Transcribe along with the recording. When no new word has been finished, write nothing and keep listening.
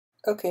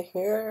Okay,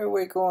 here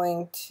we're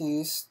going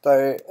to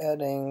start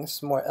adding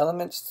some more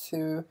elements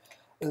to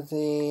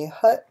the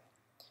hut,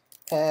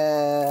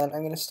 and I'm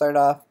going to start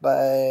off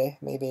by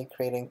maybe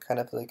creating kind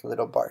of like a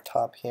little bar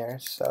top here.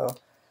 So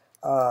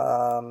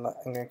I'm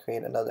going to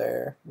create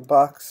another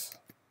box,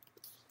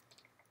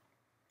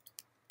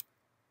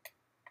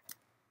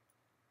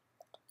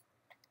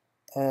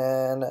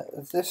 and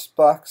this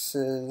box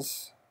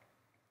is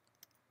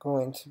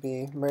going to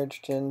be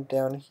merged in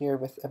down here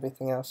with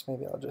everything else.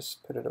 Maybe I'll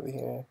just put it over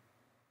here.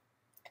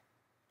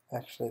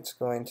 Actually, it's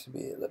going to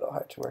be a little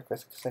hard to work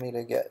with because I need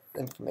to get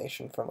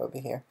information from over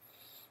here.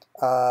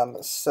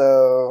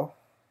 So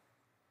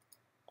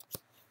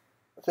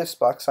this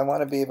box, I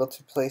want to be able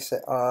to place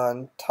it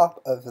on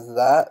top of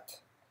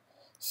that.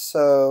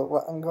 So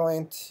what I'm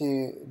going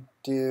to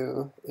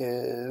do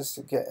is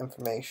get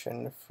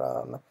information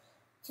from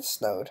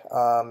this node.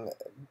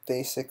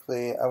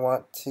 Basically, I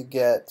want to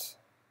get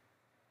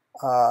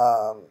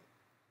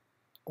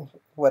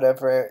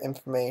whatever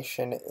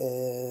information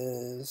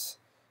is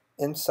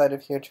inside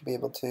of here to be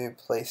able to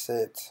place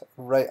it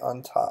right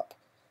on top.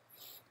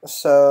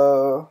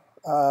 So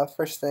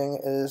first thing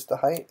is the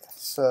height.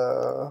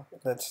 So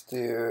let's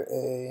do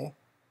a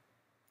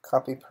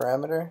copy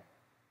parameter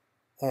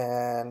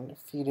and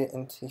feed it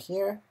into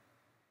here.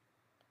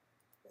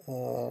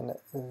 And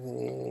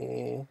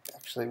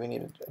actually we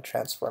need a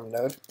transform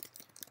node.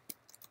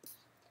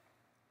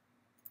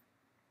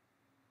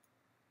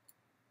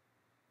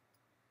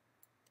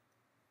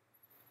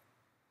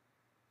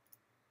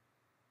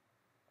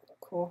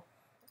 Cool.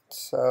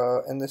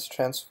 So in this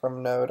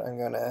transform node, I'm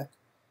going to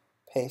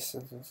paste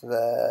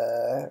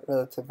the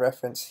relative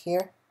reference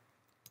here.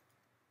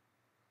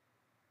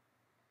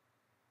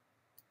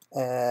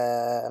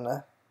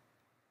 And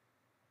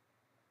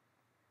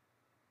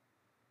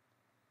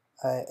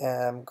I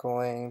am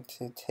going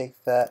to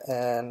take that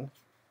and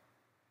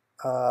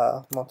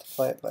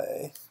multiply it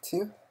by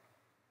 2,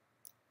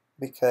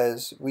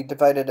 because we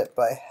divided it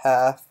by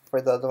half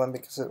for the other one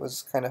because it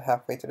was kind of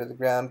halfway through the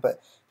ground, but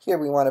here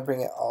we want to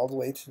bring it all the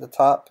way to the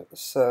top,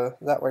 so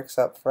that works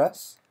out for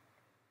us.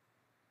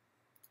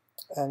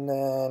 And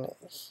then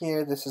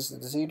here, this is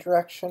the z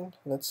direction.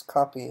 Let's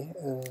copy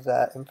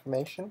that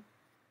information.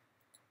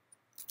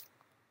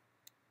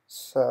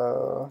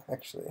 So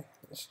actually,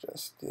 let's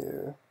just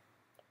do,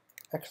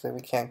 actually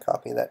we can't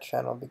copy that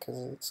channel because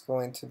it's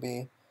going to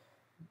be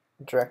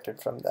directed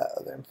from that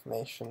other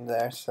information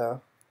there,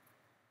 so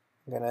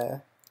I'm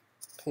gonna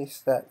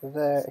paste that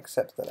there,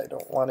 except that I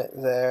don't want it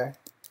there.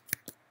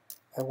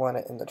 I want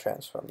it in the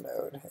transform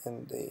node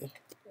in the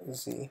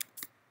z.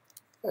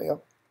 There we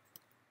go.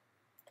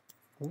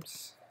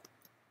 Oops.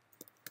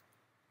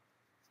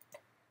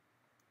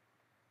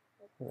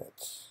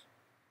 Let's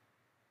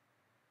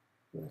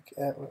look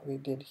at what we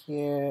did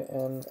here,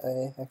 and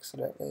I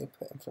accidentally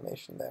put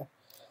information there.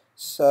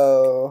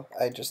 So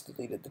I just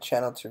deleted the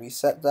channel to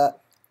reset that.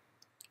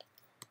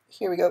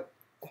 Here we go.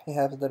 We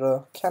have a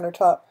little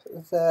countertop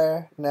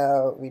there.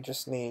 Now we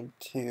just need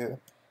to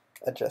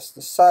adjust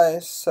the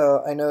size.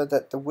 So I know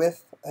that the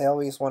width, I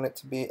always want it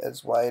to be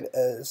as wide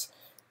as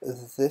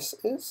this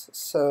is.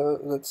 So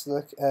let's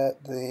look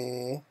at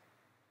the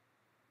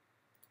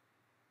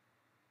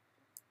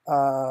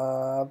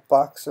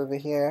box over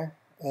here,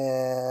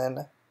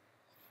 and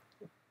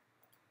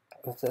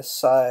the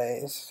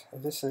size,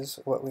 this is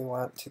what we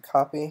want to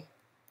copy,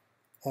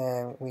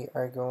 and we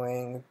are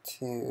going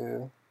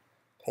to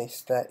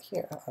paste that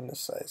here on the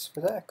size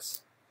for the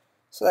X.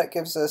 So that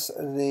gives us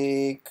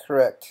the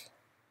correct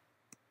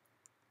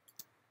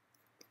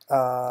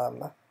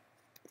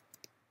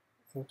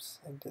oops,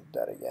 I did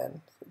that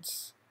again.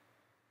 It's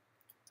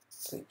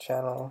delete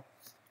channel,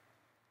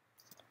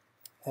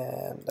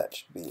 and that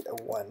should be a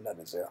 1, not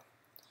a 0.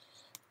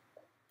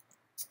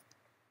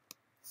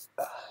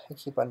 I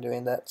keep on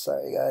doing that,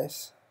 sorry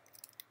guys.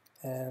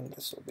 And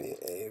this will be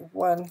a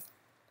 1. There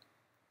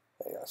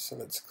we go. So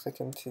let's click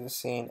into the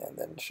scene and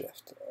then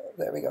shift.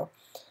 There we go.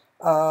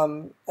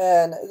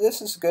 And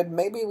this is good.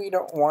 Maybe we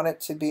don't want it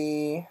to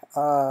be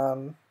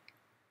kind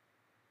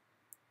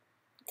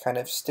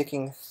of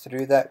sticking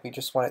through that. We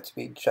just want it to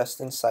be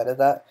just inside of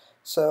that.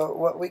 So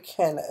what we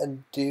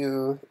can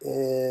do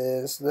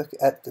is look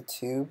at the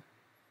tube,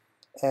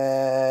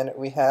 and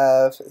we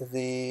have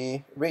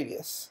the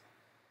radius.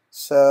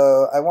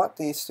 So I want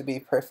these to be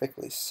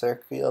perfectly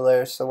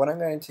circular. So what I'm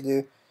going to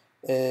do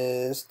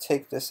is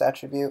take this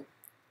attribute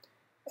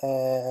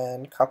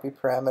and copy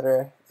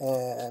parameter,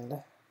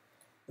 and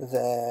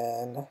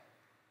then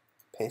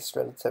paste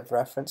relative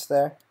reference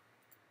there.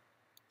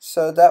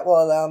 So that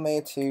will allow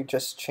me to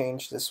just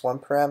change this one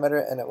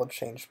parameter, and it will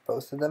change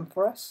both of them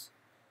for us.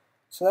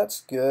 So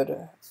that's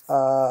good.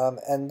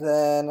 And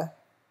then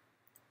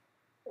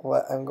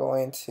what I'm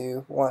going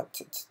to want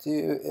to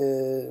do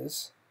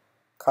is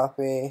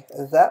copy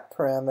that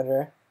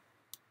parameter,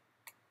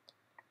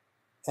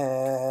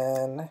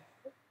 and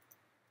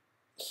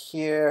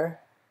here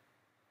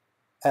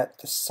at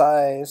the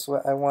size,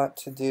 what I want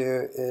to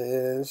do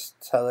is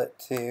tell it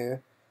to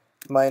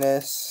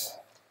minus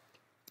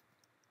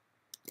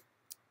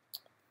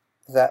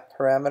that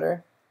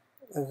parameter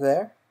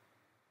there.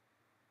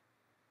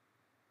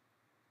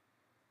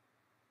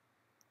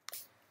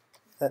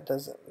 That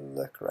doesn't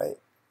look right.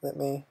 Let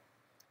me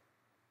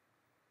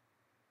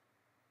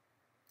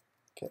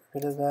get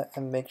rid of that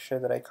and make sure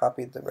that I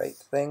copied the right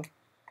thing.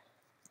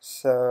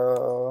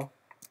 So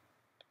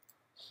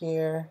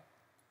here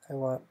I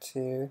want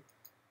to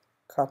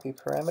copy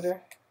parameter,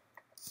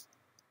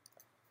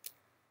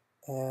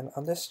 and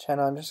on this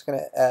channel I'm just going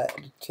to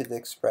add to the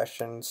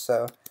expression.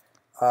 So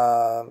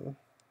I'm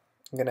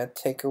going to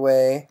take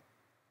away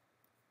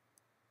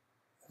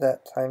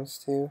that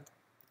 ×2.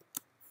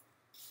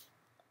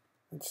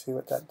 Let's see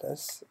what that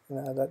does.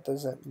 No, that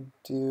doesn't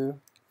do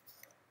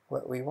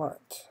what we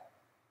want.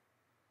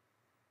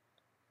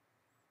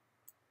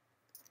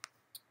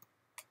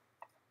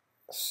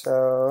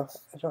 So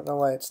I don't know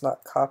why it's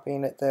not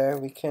copying it there.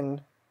 We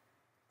can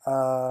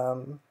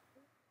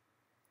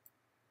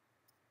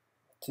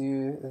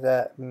do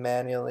that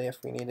manually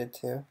if we needed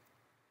to.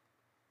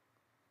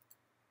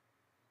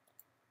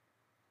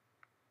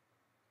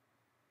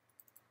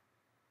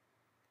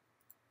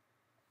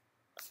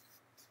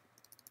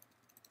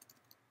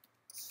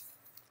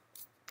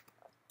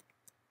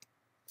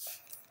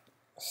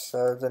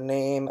 So the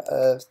name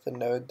of the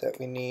node that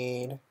we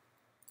need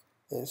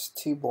is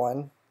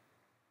tube1.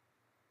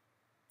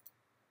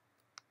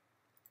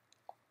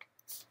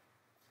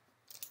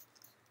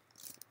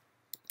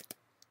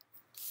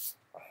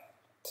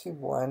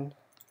 Tube1.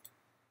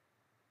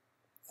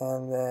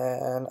 And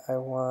then I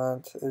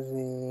want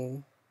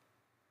the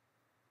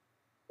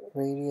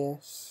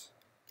radius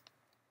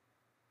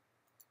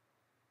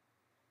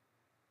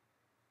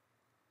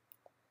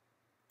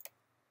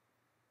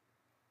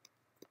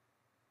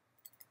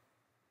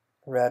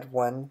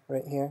rad1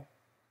 right here.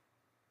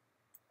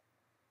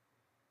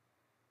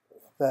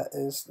 That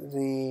is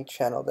the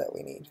channel that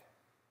we need.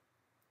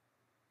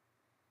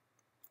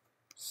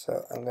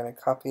 So I'm going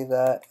to copy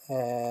that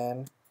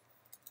and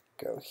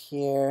go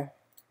here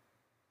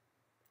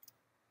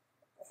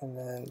and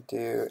then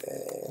do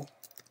a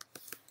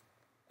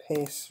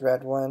paste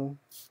rad1.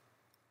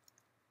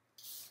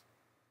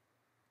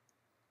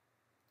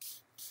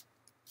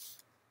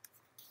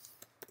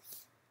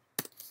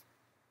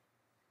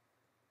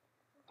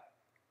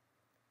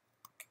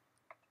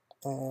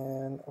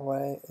 And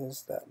why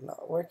is that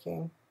not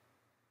working?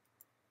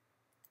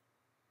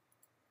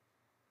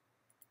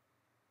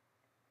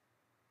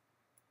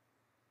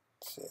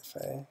 Let's see if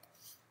I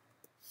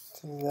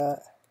do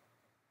that.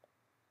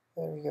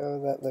 There we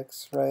go, that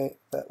looks right,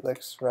 that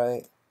looks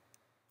right,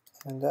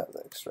 and that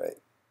looks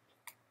right.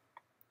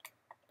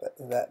 But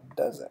that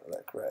doesn't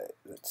look right.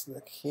 Let's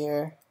look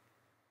here.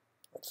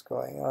 What's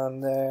going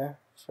on there?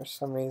 For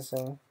some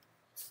reason,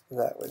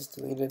 that was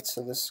deleted,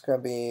 so this is going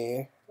to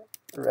be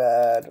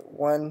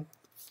rad1.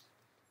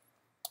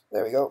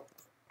 There we go.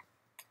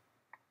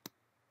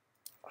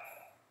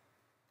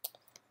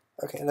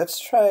 Okay, let's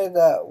try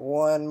that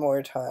one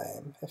more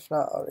time. If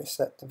not, I'll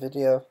reset the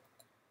video.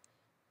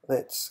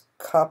 Let's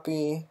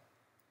copy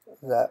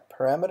that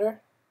parameter.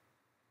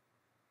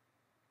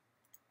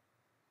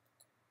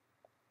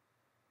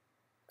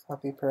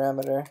 Copy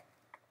parameter.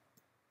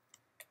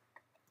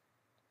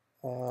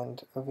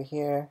 And over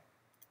here,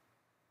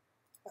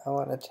 I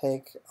want to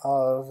take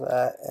all of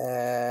that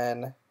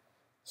and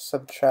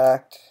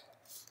subtract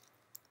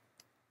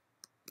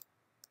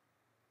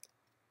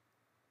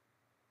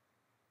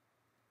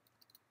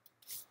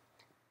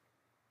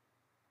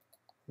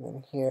and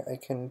then here I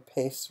can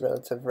paste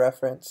relative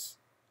reference.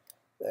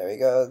 There we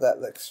go, that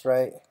looks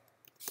right.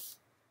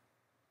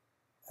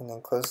 And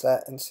then close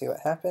that and see what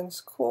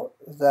happens. Cool,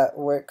 that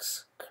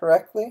works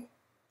correctly.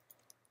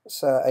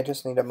 So I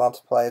just need to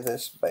multiply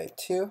this by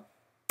 2.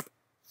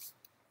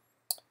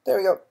 There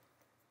we go.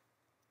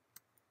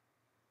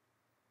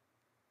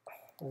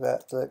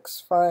 That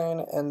looks fine,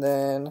 and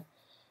then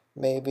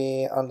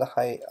maybe on the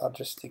height I'll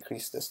just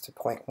decrease this to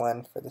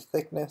 0.1 for the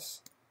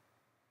thickness.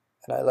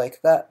 And I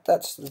like that.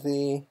 That's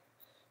the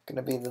going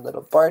to be the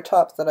little bar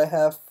top that I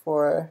have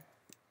for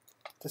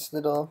this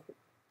little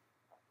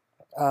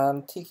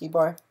tiki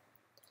bar.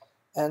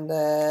 And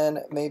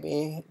then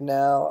maybe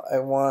now I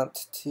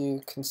want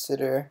to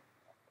consider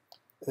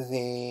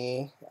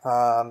the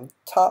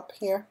top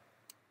here.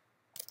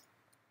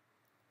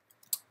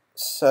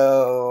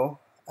 So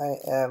I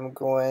am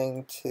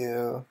going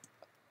to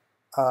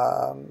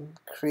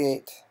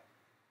create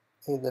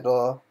a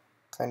little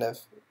kind of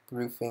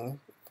roofing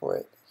for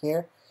it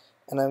here,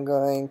 and I'm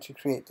going to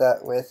create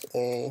that with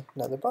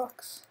another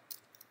box.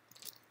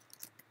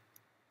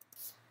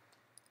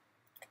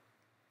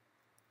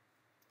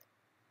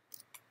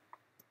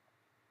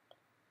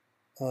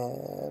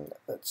 And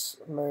let's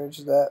merge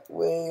that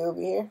way over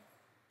here.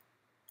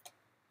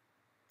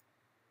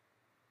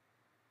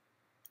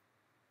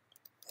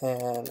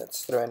 And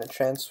let's throw in a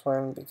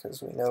transform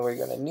because we know we're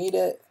going to need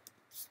it.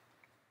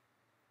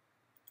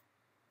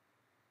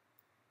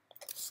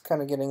 It's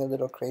kind of getting a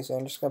little crazy.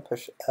 I'm just going to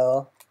push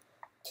L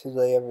to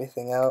lay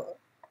everything out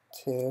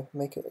to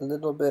make it a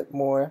little bit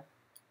more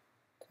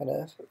kind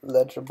of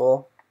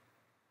legible.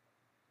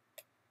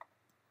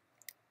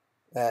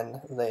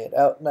 and lay it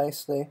out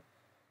nicely.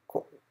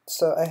 Cool.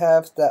 So I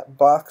have that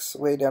box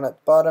way down at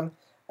the bottom.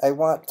 I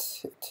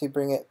want to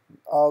bring it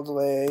all the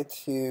way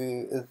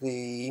to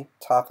the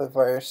top of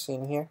our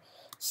scene here.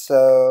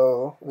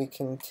 So we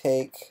can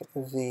take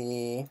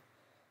the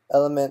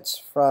elements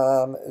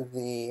from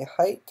the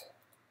height.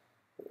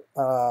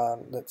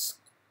 Let's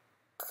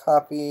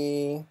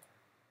copy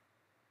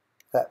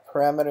that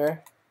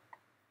parameter,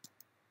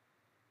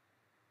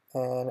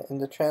 and in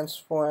the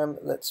transform,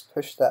 let's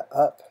push that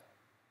up.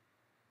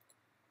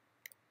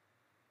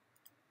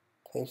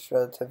 Paste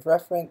relative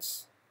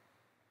reference.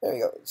 There we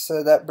go.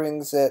 So that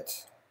brings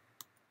it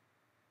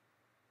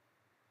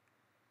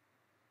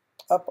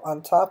up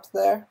on top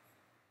there.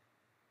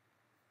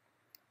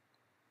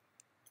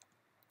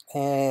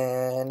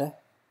 And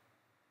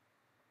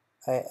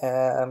I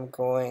am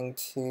going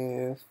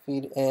to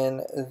feed in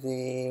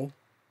the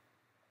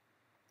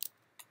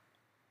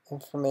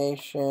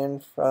information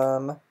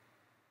from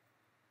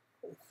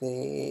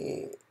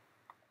the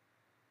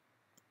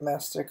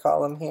master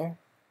column here.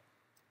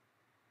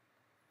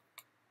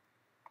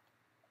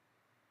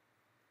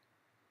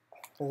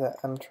 That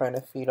I'm trying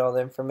to feed all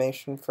the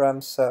information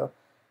from, so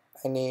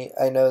I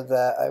know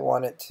that I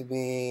want it to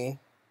be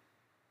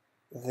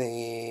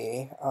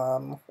the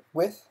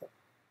width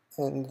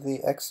in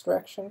the x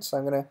direction, so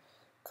I'm going to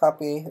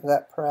copy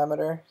that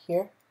parameter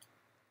here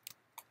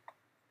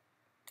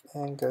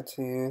and go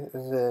to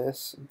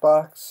this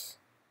box,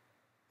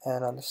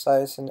 and on the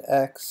size in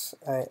x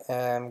I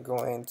am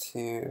going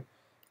to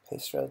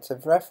paste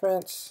relative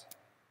reference,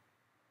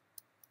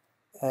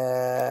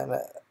 and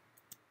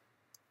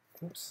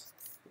oops,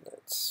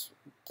 let's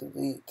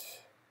delete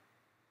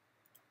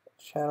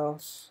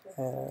channels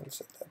and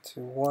set that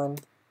to 1.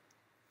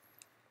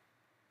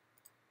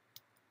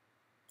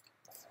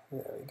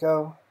 There we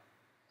go.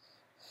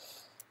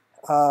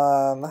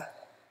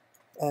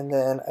 And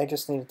then I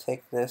just need to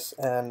take this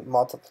and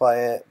multiply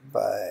it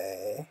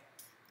by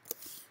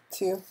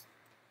 2.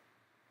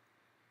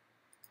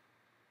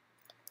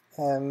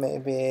 And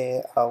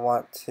maybe I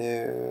want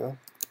to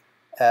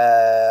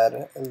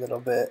add a little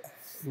bit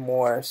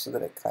more so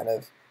that it kind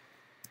of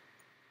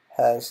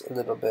has a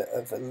little bit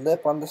of a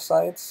lip on the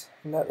sides,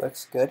 and that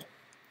looks good.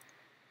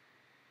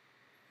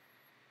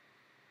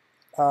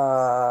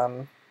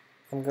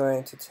 I'm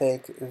going to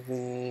take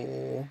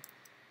the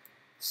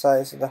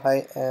size of the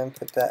height and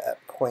put that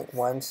at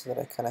 0.1 so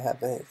that I kind of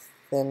have a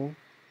thin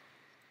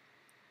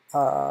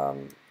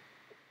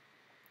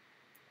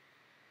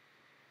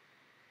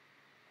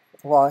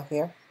wall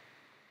here.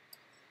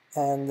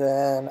 And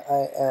then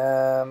I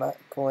am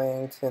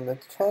going to, in the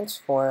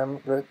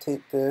transform,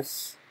 rotate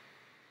this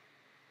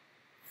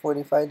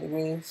 45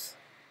 degrees.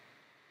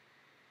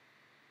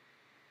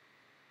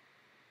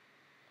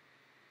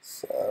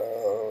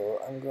 So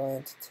I'm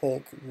going to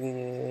take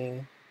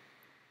the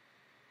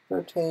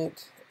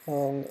rotate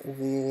in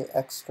the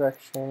x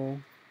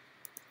direction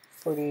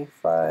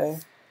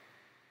 45.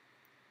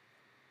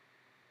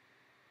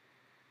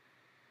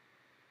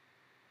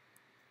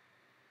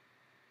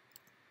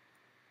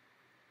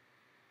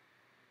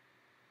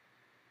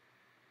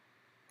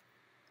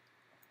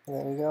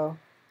 There we go.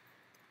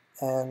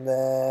 And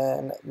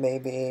then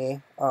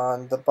maybe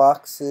on the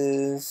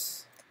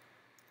boxes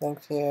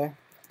length here,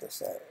 put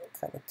this at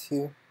kind of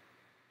 2.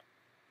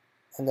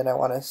 And then I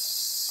want to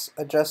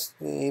adjust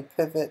the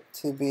pivot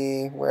to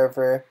be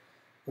wherever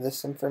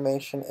this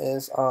information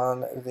is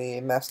on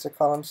the master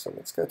column. So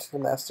let's go to the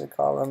master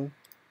column.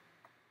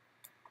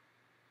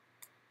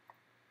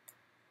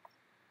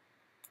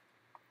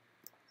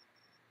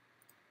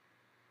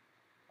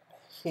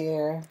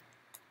 Here.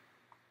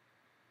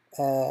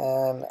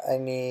 And I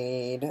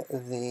need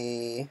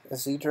the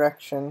z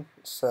direction,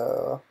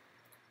 so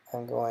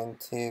I'm going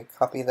to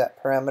copy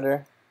that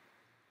parameter.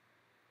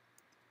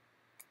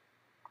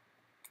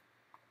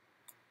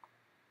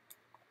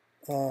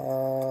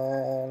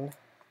 And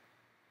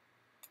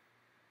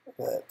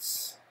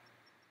let's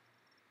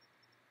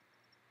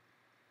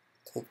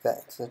take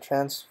that into the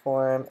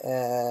transform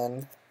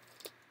and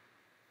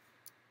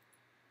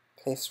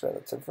paste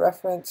relative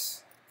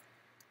reference.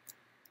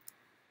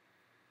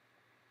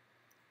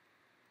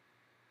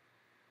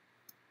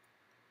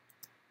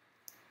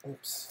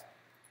 Oops.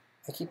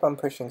 I keep on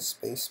pushing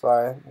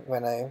spacebar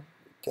when I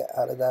get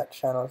out of that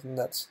channel, and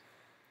that's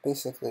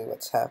basically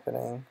what's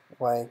happening,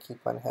 why I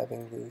keep on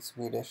having these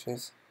weird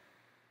issues.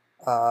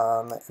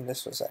 And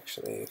this was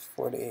actually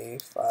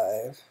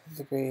 45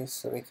 degrees,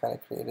 so we kind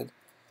of created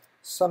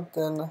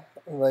something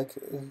like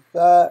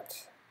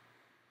that.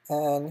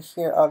 And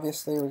here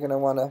obviously we're going to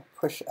want to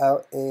push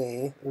out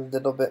a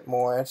little bit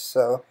more,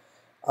 so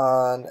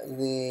on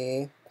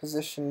the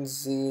position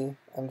Z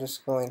I'm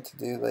just going to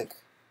do like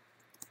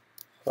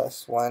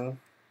 +1,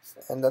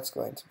 and that's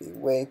going to be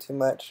way too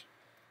much.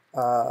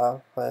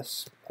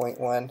 Plus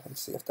 0.1, and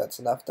see if that's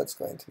enough. That's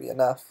going to be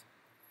enough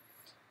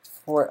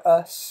for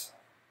us.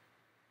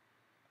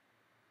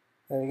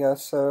 There we go.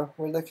 So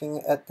we're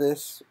looking at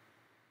this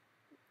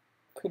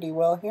pretty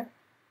well here.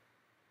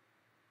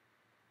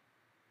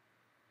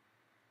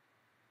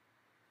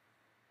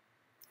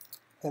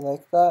 I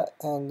like that,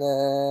 and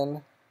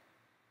then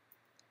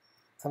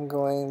I'm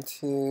going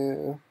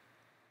to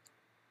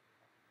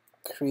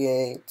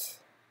create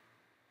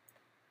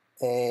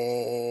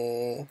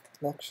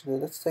actually,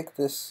 let's take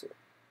this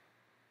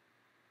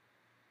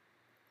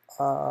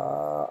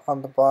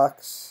on the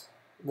box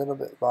a little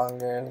bit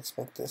longer. Let's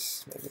make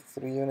this maybe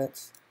 3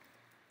 units.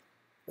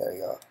 There we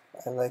go.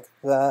 I like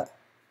that.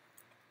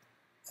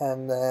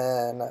 And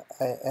then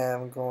I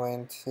am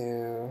going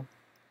to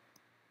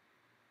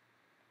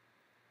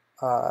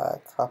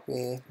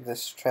copy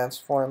this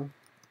transform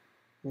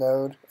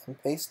node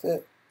and paste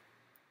it.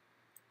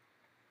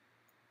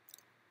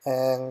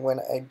 And when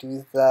I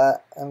do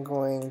that, I'm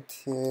going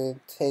to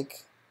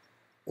take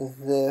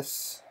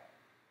this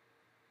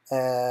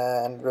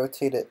and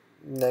rotate it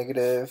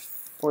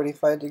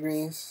 -45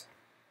 degrees,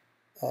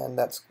 and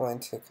that's going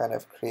to kind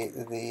of create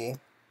the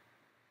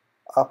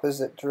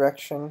opposite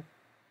direction.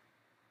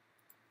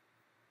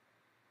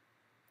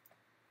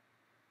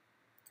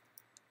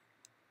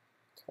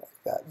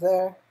 Like that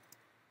there.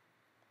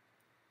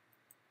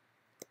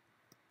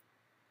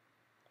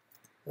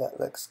 That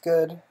looks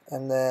good.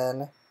 And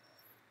then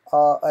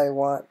all I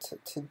want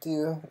to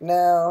do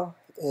now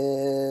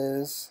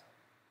is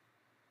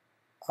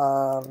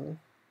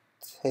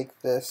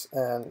take this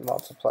and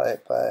multiply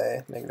it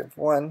by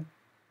 -1.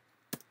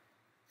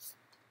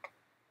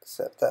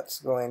 Except that's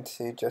going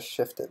to just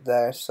shift it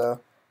there,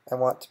 so I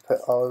want to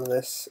put all of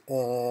this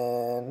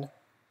in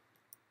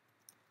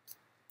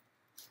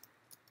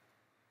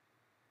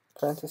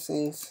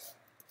parentheses,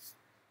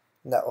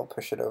 and that will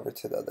push it over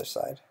to the other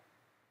side.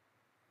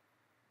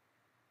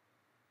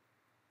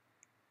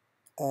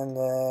 And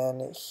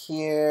then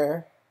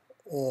here,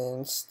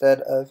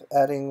 instead of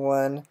adding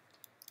 1,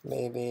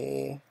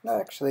 maybe, no,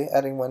 actually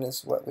adding 1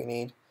 is what we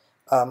need.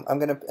 I'm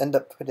going to end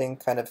up putting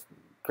kind of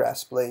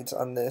grass blades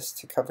on this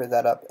to cover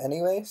that up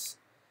anyways,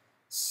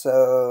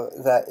 so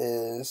that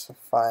is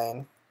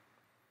fine.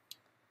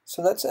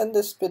 So let's end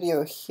this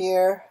video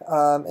here.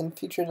 In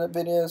future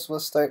videos we'll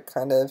start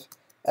kind of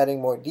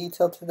adding more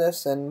detail to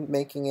this and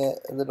making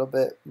it a little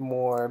bit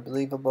more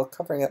believable,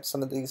 covering up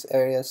some of these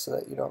areas so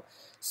that you don't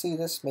see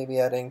this, maybe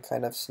adding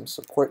kind of some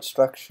support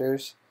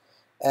structures.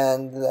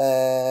 And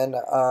then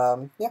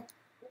yeah,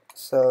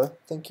 so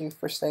thank you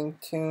for staying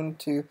tuned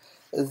to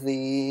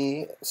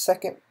the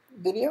second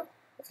video,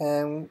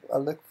 and I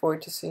look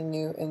forward to seeing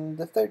you in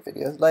the third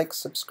video. Like,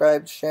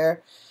 subscribe,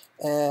 share,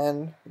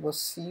 and we'll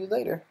see you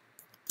later.